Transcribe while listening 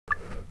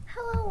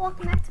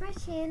welcome back to my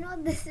channel.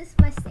 This is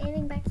my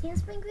standing back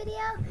handspring video,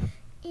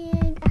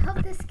 and I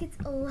hope this gets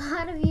a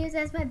lot of views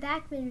as my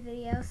back bend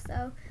video,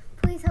 so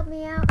please help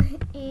me out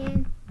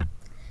and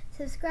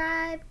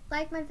subscribe,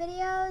 like my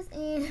videos,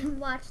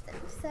 and watch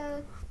them.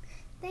 So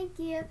thank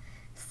you.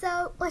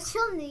 So what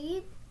you'll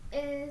need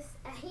is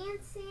a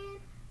handstand,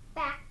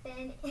 back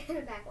bend, and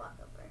a back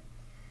walkover.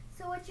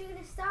 So what you're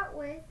going to start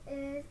with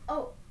is,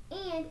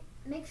 and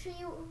make sure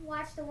you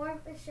watch the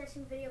warm-up and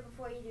stretching video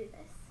before you do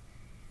this.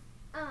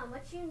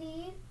 What you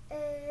need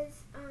is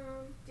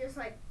just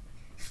like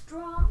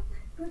strong,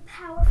 good,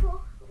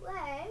 powerful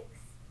legs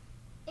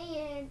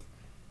and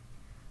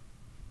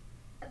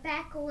a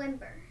back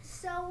limber.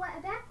 So what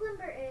a back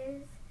limber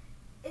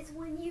is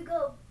when you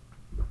go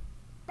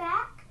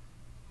back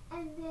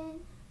and then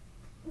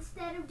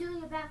instead of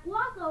doing a back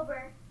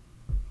walkover,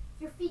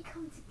 your feet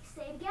come to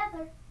stay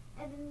together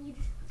and then you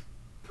just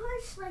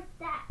push like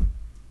that.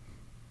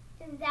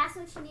 And that's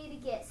what you need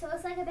to get. So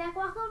it's like a back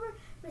walkover,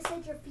 but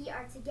instead your feet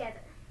are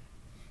together.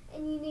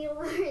 And you need to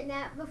learn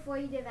that before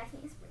you do back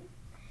handspring.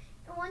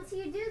 And once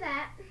you do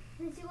that,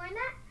 once you learn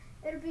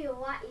that, it'll be a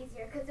lot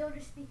easier because it'll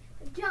just be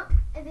a jump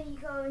and then you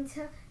go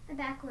into a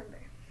back limber.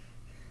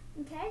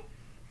 Okay?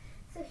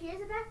 So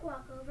here's a back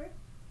walkover.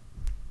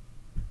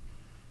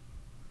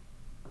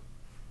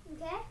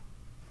 Okay?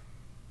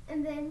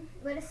 And then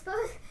what it's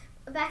supposed,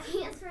 a back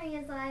handspring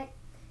is like,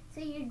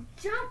 so you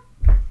jump,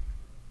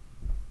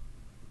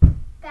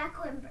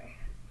 back limber,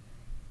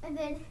 and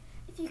then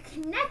if you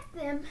connect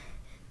them,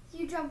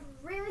 you jump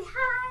really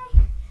high,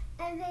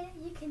 and then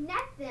you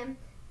connect them,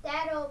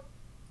 that'll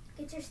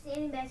get your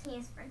standing back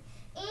handspring.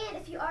 And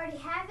if you already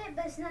have it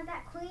but it's not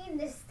that clean,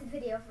 this is the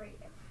video for you.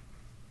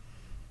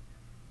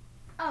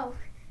 Oh,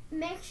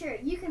 make sure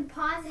you can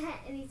pause it at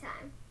any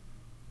time.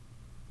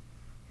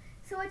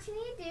 So what you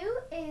need to do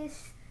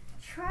is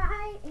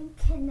try and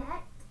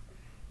connect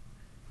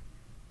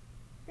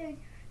the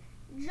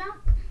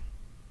jump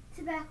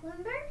to back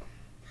limber,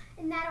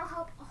 and that'll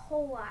help a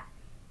whole lot.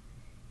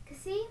 Cause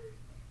see,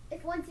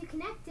 if once you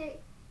connect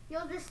it,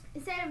 you'll just,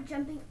 instead of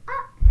jumping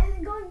up and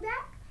then going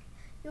back,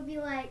 you'll be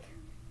like,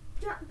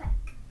 jump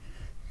back.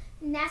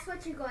 And that's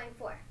what you're going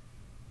for.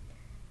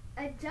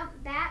 A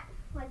jump back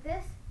like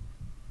this.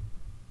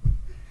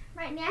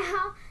 Right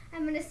now,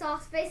 I'm in a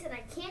soft space and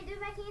I can't do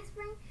back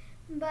handspring,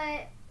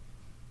 but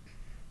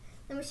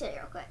let me show you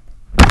real quick.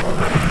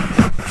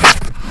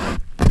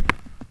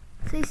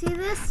 So you see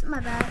this? My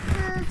bad.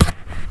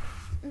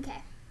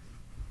 Okay.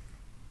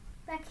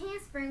 Back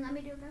handspring. Let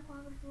me do a back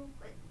walkover real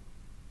quick.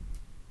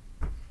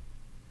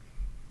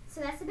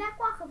 So that's the back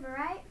walkover,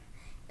 right?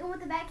 And what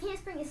the back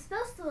handspring is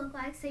supposed to look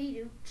like, so you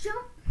do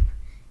jump,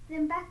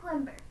 then back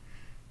limber.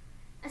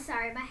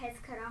 Sorry, my head's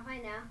cut off, I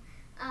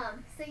know.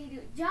 So you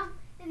do jump,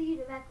 and then you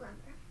do back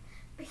limber.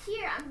 But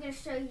here, I'm going to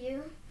show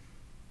you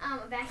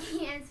a back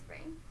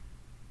handspring.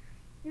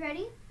 You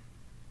ready?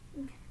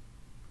 Okay.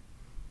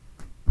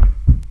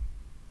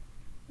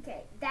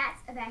 Okay,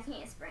 that's a back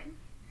handspring.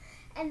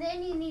 And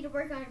then you need to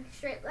work on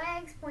straight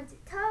legs,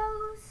 pointed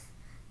toes,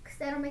 because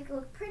that'll make it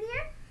look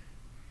prettier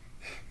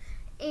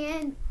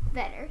and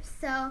better.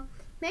 So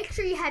make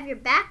sure you have your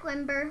back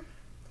limber,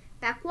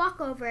 back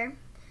walkover,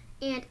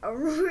 and a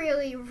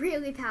really,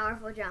 really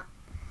powerful jump.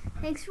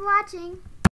 Thanks for watching.